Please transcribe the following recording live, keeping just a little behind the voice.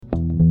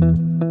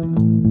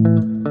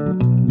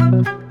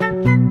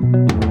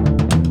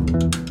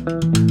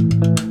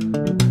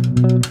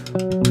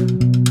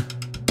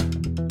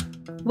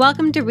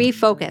Welcome to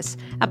Refocus,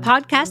 a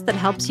podcast that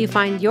helps you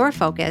find your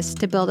focus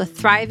to build a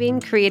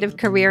thriving creative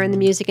career in the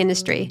music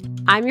industry.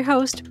 I'm your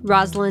host,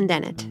 Rosalind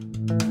Dennett.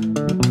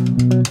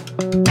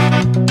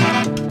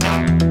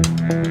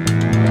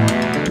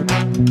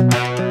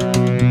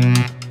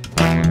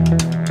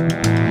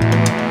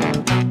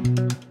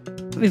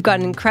 We've got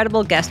an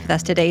incredible guest with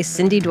us today,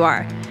 Cindy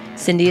Doire.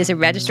 Cindy is a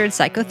registered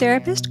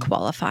psychotherapist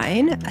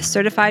qualifying, a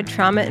certified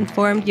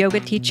trauma-informed yoga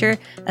teacher,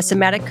 a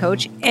somatic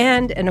coach,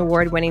 and an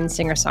award-winning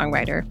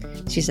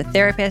singer-songwriter. She's a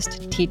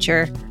therapist,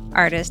 teacher,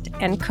 artist,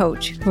 and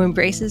coach who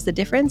embraces the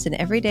difference in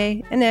every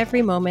day and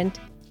every moment.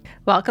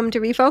 Welcome to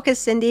Refocus,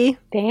 Cindy.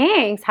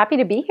 Thanks. Happy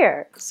to be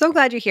here. So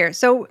glad you're here.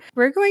 So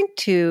we're going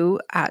to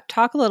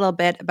talk a little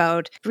bit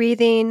about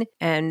breathing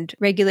and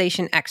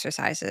regulation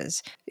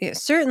exercises.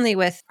 Certainly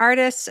with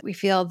artists, we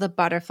feel the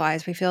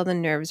butterflies, we feel the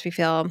nerves, we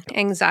feel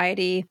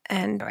anxiety,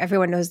 and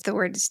everyone knows the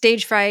word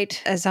stage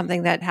fright as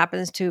something that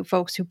happens to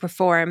folks who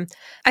perform.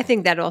 I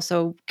think that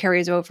also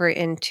carries over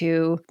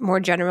into more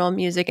general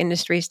music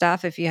industry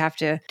stuff if you have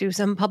to do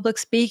some public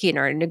speaking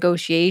or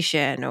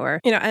negotiation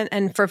or,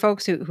 and for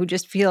folks who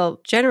just feel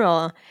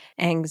general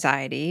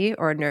anxiety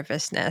or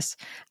nervousness,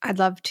 I'd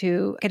love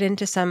to get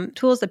into some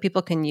tools that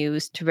people can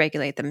use to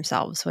regulate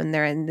themselves when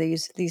they're in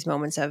these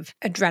moments of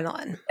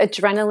adrenaline.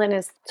 Adrenaline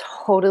is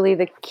totally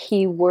the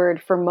key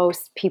word for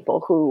most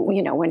people who,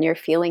 when you're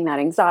feeling that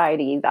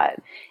anxiety,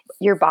 that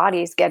your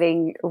body's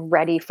getting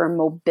ready for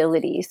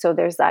mobility. So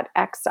there's that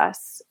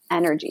excess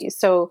energy.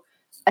 So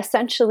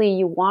essentially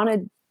you want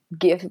to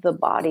give the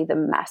body the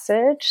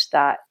message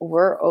that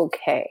we're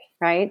okay,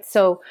 right?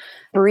 So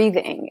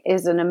breathing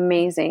is an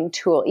amazing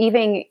tool.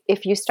 Even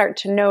if you start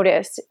to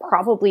notice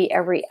probably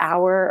every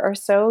hour or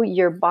so,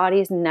 your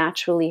body's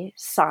naturally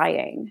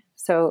sighing.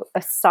 So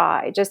a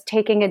sigh, just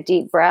taking a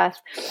deep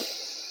breath,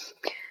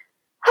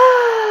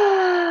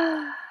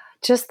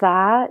 just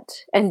that,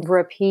 and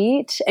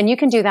repeat. And you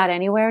can do that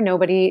anywhere.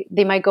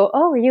 They might go,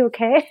 "Oh, are you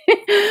okay?"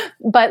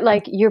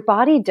 But your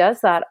body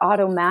does that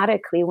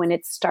automatically when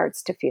it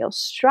starts to feel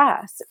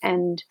stress.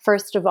 And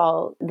first of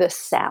all, the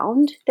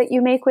sound that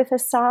you make with a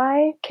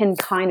sigh can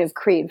kind of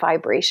create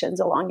vibrations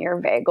along your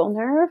vagal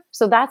nerve.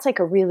 So that's a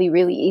really,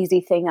 really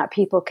easy thing that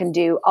people can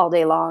do all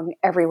day long,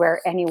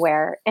 everywhere,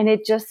 anywhere. And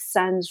it just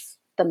sends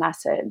the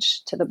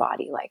message to the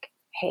body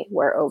hey,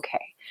 we're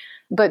okay.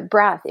 But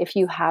breath, if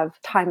you have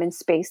time and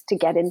space to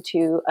get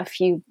into a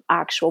few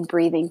actual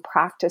breathing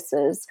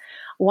practices,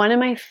 one of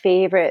my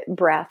favorite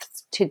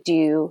breaths to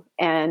do,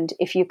 and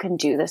if you can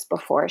do this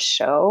before a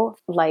show,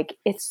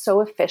 it's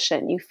so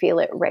efficient, you feel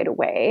it right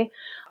away.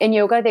 In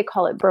yoga, they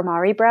call it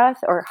Brahmari breath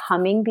or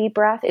humming bee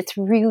breath. It's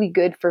really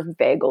good for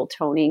vagal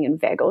toning and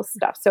vagal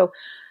stuff. So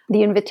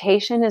the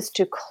invitation is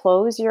to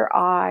close your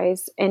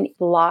eyes and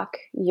block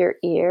your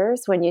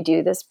ears when you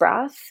do this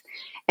breath.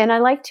 And I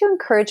like to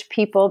encourage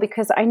people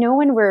because I know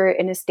when we're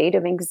in a state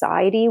of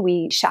anxiety,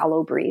 we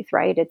shallow breathe,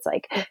 right? It's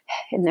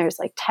and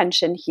there's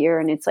tension here.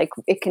 And it's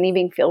it can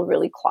even feel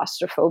really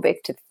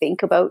claustrophobic to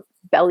think about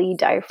belly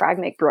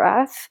diaphragmatic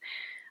breath.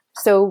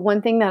 So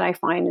one thing that I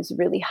find is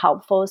really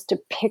helpful is to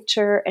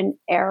picture an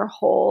air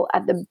hole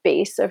at the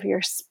base of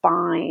your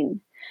spine.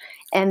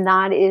 And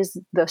that is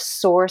the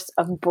source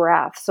of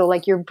breath. So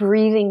you're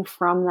breathing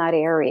from that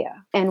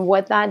area. And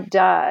what that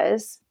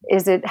does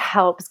is it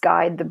helps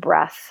guide the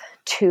breath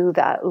to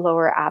that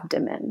lower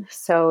abdomen.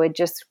 So it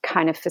just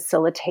kind of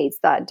facilitates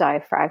that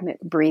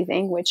diaphragmatic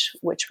breathing, which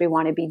we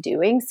want to be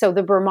doing. So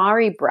the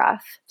Brahmari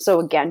breath.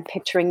 So again,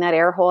 picturing that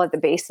air hole at the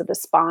base of the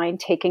spine,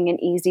 taking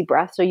an easy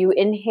breath. So you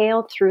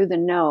inhale through the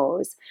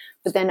nose,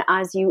 but then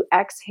as you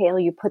exhale,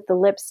 you put the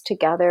lips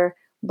together,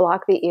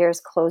 block the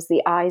ears, close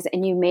the eyes,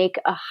 and you make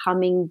a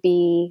humming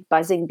bee,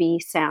 buzzing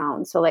bee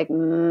sound. So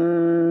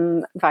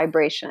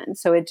vibration.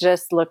 So it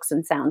just looks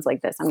and sounds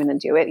like this. I'm going to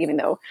do it, even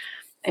though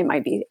it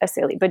might be a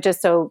silly, but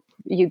just so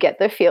you get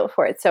the feel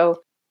for it.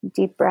 So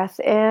deep breath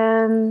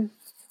in.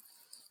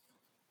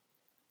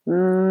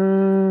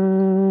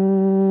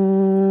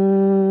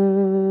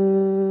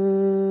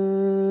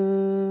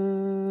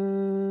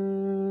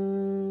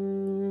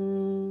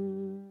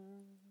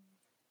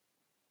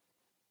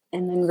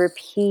 And then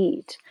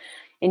repeat.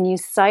 And you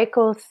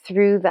cycle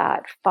through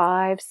that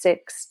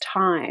 5-6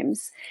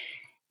 times.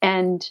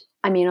 And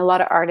a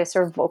lot of artists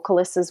are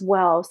vocalists as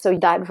well. So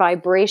that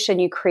vibration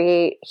you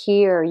create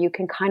here, you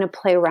can kind of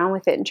play around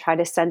with it and try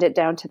to send it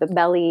down to the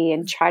belly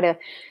and try to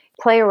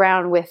play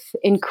around with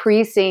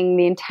increasing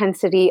the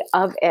intensity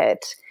of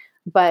it.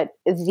 But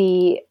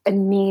the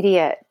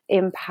immediate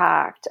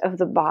impact of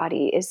the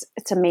body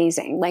it's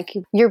amazing.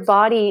 Your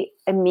body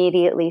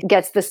immediately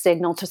gets the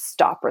signal to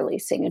stop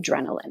releasing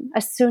adrenaline.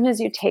 As soon as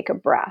you take a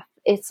breath,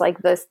 it's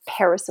this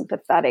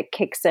parasympathetic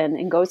kicks in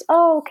and goes,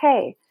 "Oh,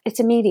 okay."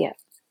 It's immediate.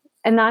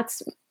 And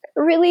that's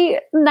really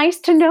nice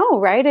to know,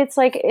 right? It's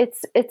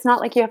it's not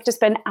like you have to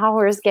spend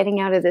hours getting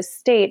out of this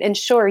state. And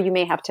sure, you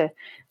may have to,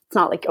 it's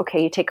not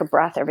okay, you take a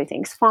breath,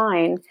 everything's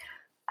fine.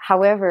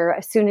 However,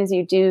 as soon as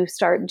you do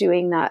start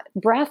doing that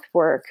breath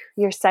work,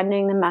 you're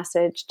sending the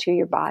message to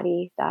your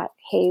body that,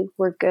 hey,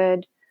 we're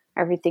good.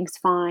 Everything's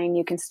fine.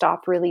 You can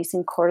stop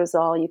releasing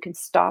cortisol. You can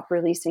stop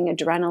releasing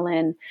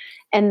adrenaline.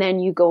 And then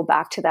you go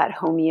back to that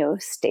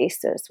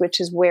homeostasis, which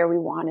is where we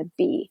want to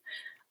be.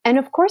 And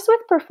of course,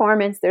 with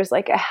performance, there's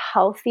like a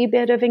healthy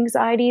bit of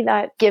anxiety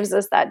that gives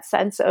us that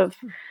sense of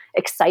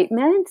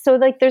excitement. So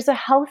like there's a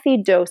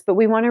healthy dose, but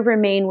we want to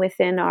remain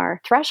within our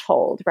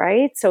threshold,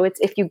 right? So it's,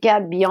 if you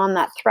get beyond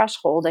that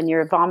threshold and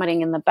you're vomiting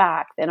in the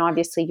back, then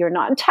obviously you're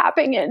not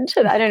tapping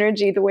into that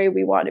energy the way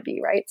we want to be,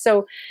 right?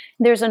 So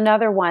there's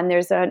another one.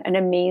 There's an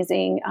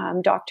amazing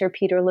Dr.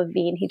 Peter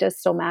Levine. He does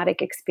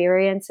somatic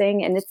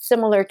experiencing, and it's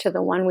similar to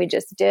the one we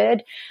just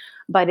did,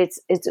 but it's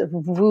a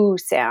woo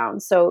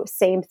sound. So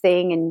same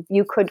thing. And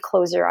you could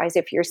close your eyes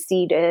if you're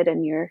seated,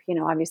 and you're,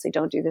 obviously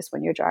don't do this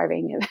when you're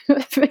driving.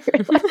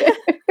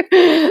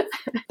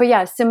 But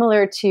yeah,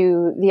 similar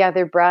to the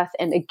other breath.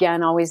 And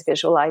again, always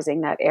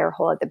visualizing that air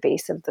hole at the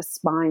base of the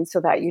spine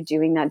so that you're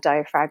doing that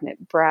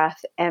diaphragmatic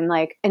breath. And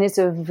it's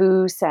a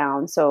voo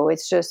sound. So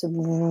it's just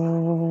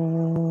woo.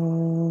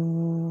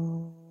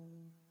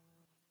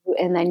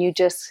 And then you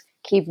just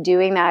keep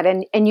doing that.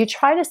 And you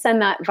try to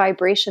send that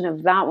vibration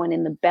of that one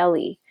in the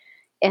belly.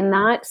 And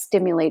that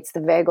stimulates the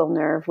vagal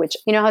nerve, which,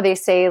 you know how they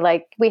say,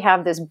 we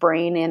have this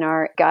brain in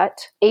our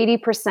gut.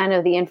 80%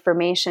 of the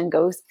information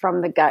goes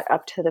from the gut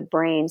up to the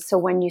brain. So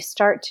when you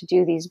start to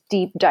do these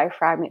deep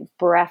diaphragmatic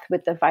breath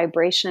with the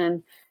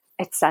vibration,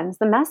 it sends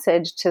the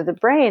message to the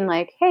brain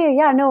hey,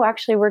 yeah, no,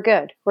 actually we're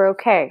good. We're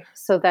okay.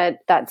 So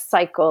that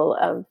cycle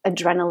of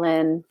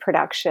adrenaline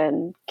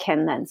production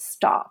can then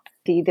stop.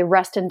 The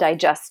rest and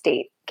digest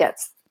state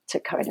gets to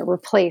kind of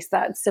replace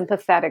that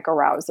sympathetic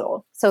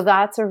arousal. So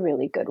that's a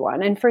really good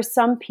one. And for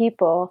some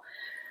people,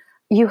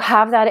 you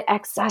have that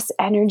excess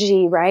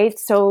energy, right?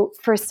 So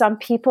for some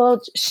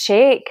people,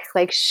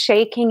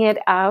 shaking it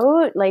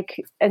out,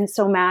 and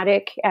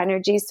somatic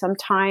energy,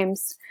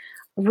 sometimes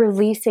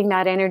releasing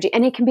that energy,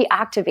 and it can be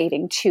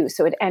activating too.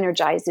 So it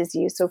energizes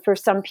you. So for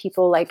some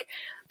people,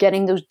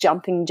 getting those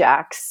jumping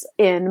jacks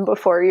in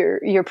before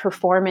your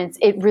performance,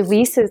 it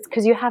releases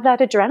because you have that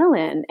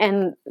adrenaline.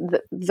 And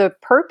the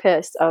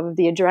purpose of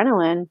the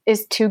adrenaline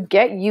is to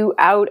get you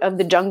out of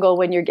the jungle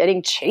when you're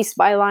getting chased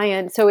by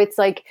lions. So it's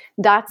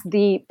that's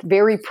the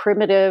very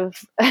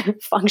primitive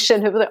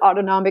function of the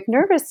autonomic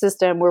nervous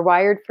system. We're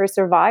wired for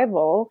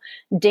survival,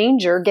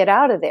 danger, get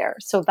out of there.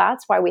 So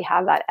that's why we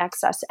have that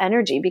excess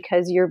energy,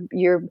 because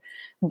your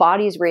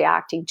body's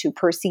reacting to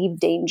perceived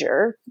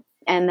danger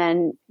and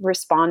then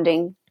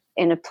responding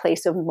in a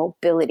place of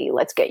mobility.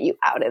 Let's get you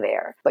out of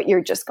there. But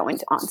you're just going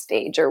to on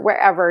stage or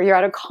wherever, you're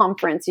at a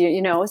conference,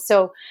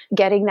 so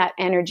getting that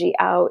energy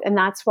out. And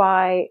that's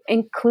why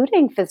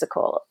including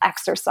physical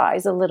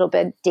exercise a little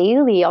bit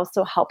daily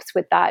also helps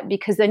with that,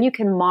 because then you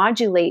can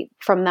modulate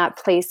from that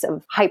place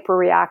of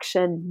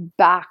hyperreaction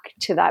back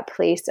to that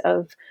place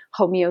of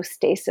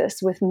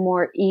homeostasis with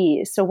more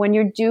ease. So when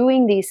you're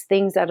doing these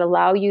things that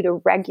allow you to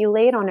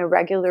regulate on a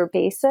regular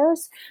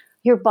basis,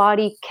 your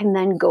body can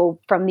then go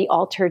from the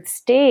altered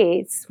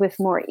states with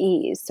more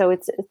ease. So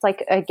it's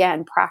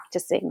again,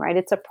 practicing, right?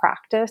 It's a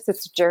practice,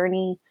 it's a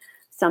journey.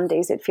 Some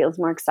days it feels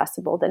more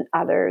accessible than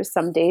others.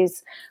 Some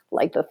days,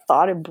 the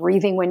thought of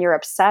breathing when you're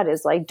upset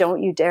is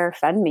don't you dare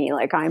offend me.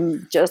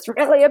 I'm just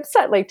really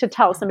upset. To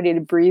tell somebody to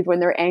breathe when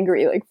they're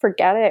angry,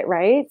 forget it,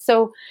 right?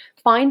 So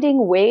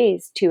finding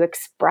ways to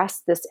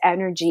express this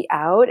energy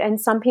out. And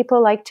some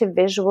people like to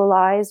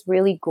visualize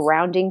really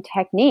grounding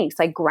techniques,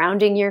 like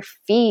grounding your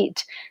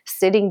feet,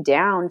 sitting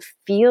down,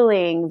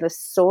 feeling the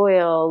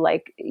soil,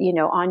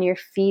 on your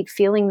feet,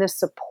 feeling the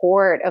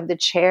support of the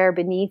chair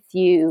beneath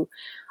you,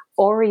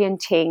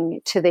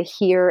 orienting to the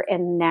here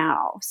and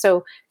now.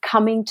 So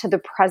coming to the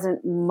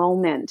present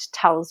moment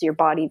tells your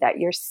body that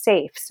you're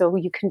safe. So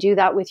you can do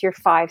that with your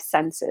 5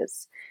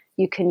 senses.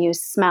 You can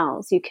use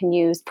smells. You can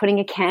use putting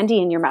a candy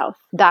in your mouth.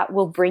 That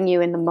will bring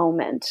you in the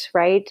moment,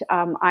 right?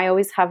 I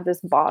always have this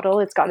bottle.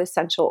 It's got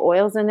essential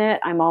oils in it.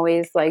 I'm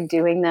always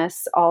doing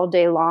this all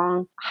day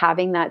long.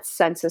 Having that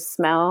sense of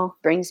smell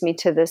brings me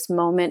to this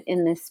moment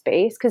in this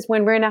space. Because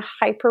when we're in a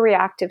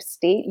hyperreactive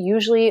state,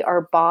 usually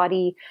our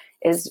body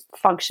is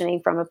functioning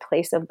from a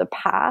place of the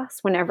past.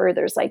 Whenever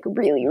there's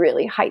really,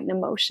 really heightened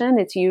emotion,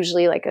 it's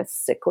usually a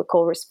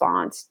cyclical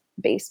response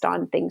based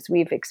on things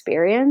we've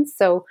experienced.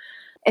 So,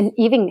 and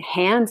even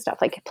hand stuff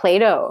like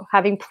Play-Doh,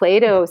 having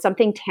Play-Doh,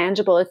 something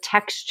tangible, a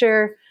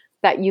texture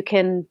that you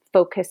can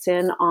focus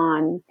in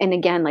on. And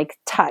again,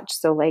 touch.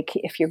 So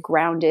if you're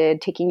grounded,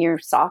 taking your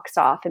socks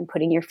off and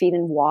putting your feet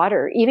in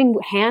water, even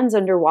hands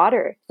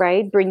underwater,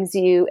 right, brings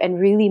you, and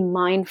really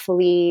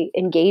mindfully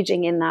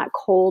engaging in that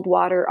cold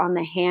water on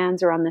the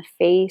hands or on the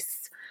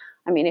face.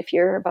 I mean, if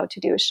you're about to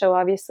do a show,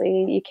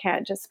 obviously you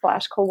can't just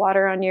splash cold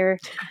water on your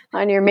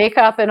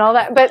makeup and all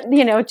that. But,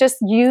 just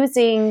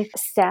using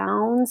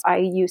sounds. I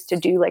used to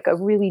do a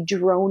really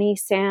droney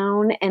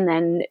sound, and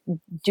then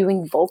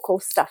doing vocal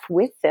stuff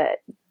with it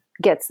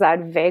gets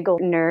that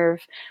vagal nerve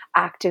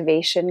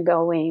activation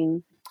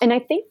going. And I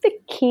think the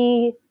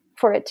key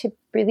for it to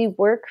really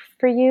work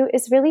for you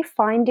is really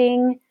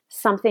finding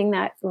something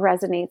that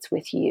resonates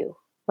with you.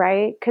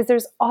 right? Because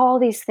there's all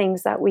these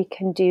things that we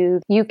can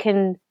do. You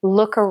can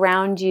look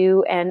around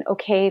you and,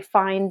 okay,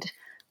 find,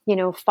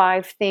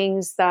 5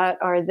 things that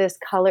are this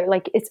color.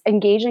 Like, it's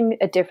engaging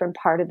a different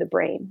part of the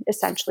brain,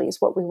 essentially,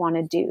 is what we want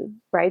to do,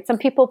 right? Some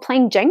people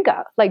playing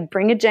Jenga, like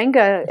bring a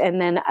Jenga,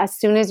 and then as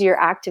soon as you're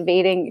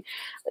activating,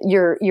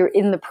 you're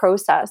in the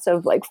process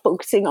of like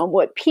focusing on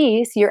what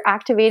piece, you're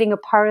activating a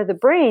part of the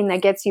brain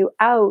that gets you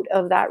out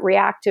of that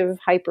reactive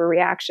hyper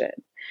reaction.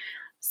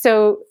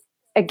 So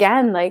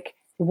again, like,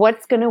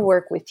 what's going to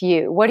work with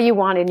you? What do you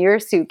want in your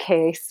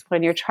suitcase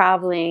when you're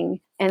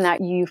traveling and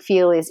that you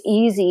feel is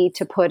easy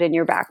to put in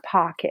your back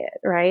pocket,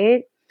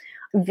 right?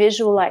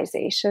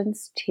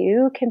 Visualizations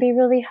too can be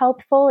really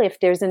helpful. If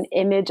there's an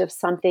image of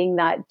something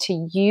that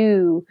to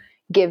you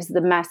gives the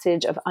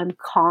message of I'm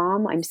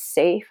calm, I'm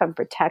safe, I'm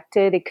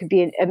protected. It could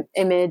be an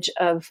image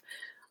of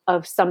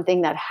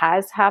something that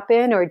has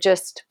happened, or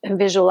just a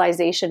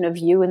visualization of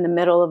you in the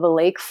middle of a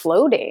lake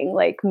floating.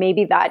 Like,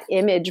 maybe that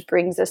image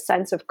brings a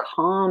sense of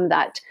calm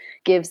that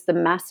gives the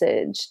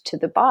message to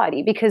the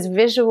body. Because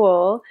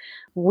visual,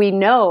 we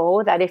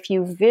know that if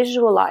you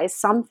visualize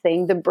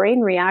something, the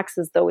brain reacts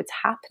as though it's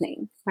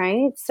happening,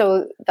 right?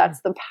 So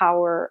that's the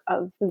power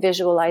of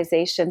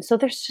visualization. So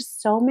there's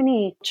just so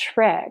many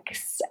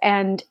tricks,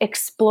 and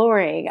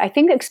exploring. I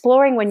think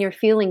exploring when you're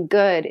feeling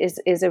good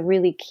is a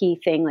really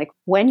key thing. Like,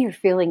 when you're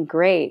feeling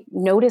great,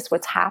 notice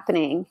what's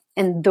happening.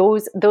 And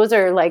those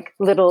are like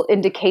little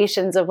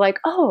indications of like,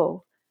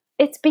 oh,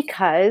 it's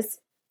because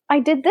I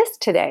did this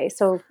today.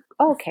 So,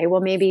 okay, well,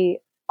 maybe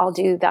I'll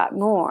do that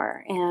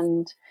more.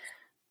 And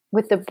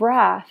with the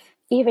breath,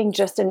 even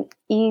just an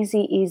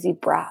easy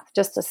breath,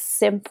 just a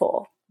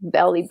simple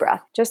belly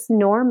breath, just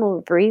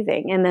normal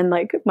breathing. And then,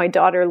 like, my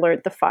daughter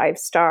learned the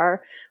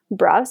 5-star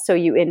breath. So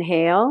you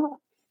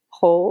inhale,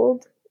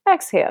 hold,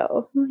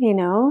 exhale,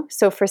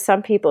 So for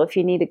some people, if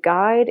you need a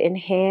guide,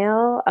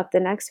 inhale up the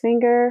next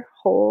finger,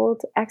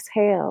 hold,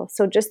 exhale.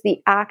 So just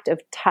the act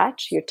of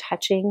touch, you're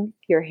touching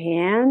your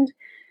hand.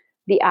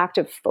 The act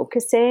of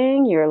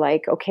focusing, you're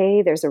like,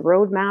 okay, there's a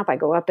roadmap. I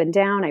go up and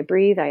down, I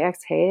breathe, I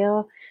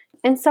exhale.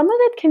 And some of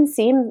it can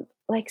seem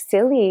like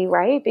silly,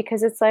 right?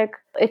 Because it's like,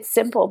 it's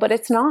simple, but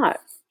it's not.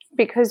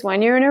 Because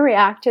when you're in a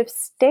reactive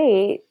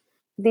state,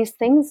 these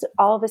things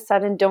all of a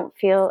sudden don't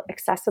feel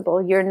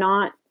accessible. You're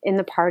not in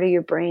the part of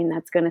your brain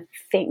that's going to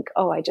think,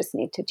 oh, I just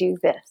need to do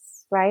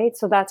this, right?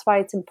 So that's why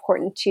it's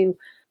important to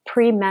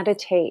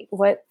premeditate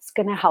what's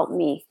going to help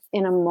me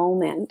in a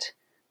moment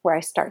where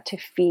I start to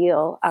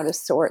feel out of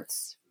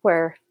sorts,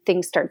 where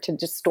things start to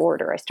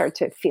distort, or I start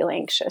to feel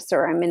anxious,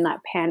 or I'm in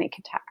that panic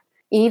attack.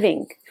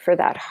 Even for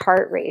that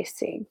heart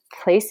racing,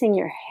 placing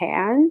your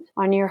hand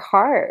on your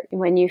heart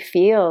when you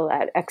feel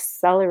that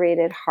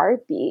accelerated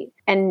heartbeat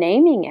and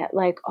naming it,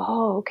 like,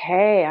 oh,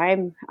 okay,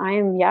 I'm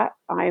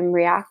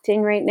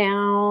reacting right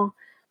now.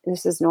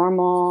 This is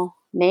normal.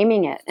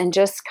 Naming it and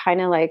just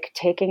kind of like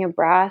taking a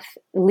breath,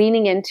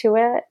 leaning into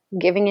it,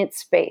 giving it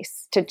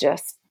space to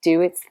just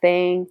do its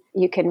thing.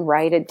 You can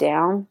write it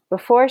down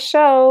before a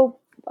show,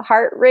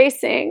 heart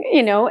racing,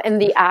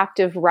 and the act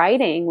of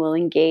writing will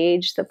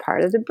engage the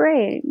part of the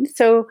brain.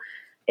 So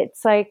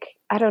it's like,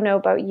 I don't know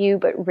about you,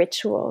 but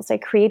rituals,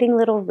 like creating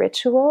little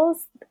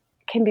rituals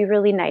can be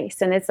really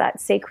nice. And it's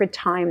that sacred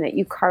time that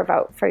you carve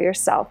out for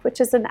yourself, which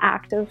is an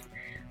act of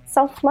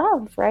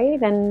self-love, right?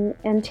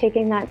 And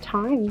taking that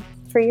time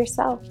for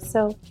yourself.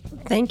 So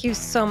thank you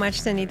so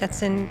much, Cindy.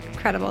 That's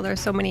incredible.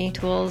 There's so many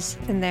tools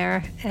in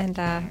there. And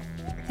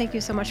thank you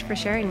so much for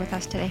sharing with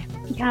us today.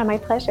 Yeah, my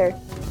pleasure.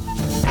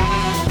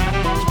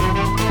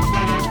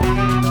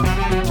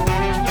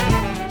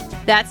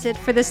 That's it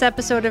for this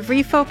episode of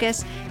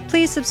Refocus.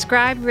 Please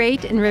subscribe,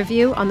 rate, and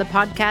review on the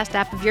podcast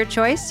app of your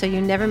choice so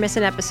you never miss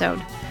an episode.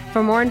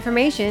 For more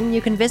information,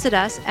 you can visit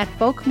us at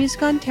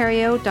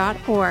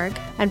folkmusicontario.org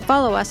and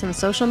follow us on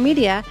social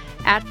media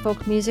at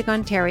Folk Music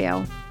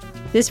Ontario.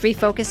 This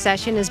Refocus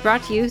session is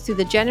brought to you through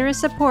the generous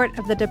support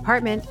of the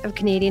Department of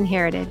Canadian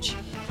Heritage.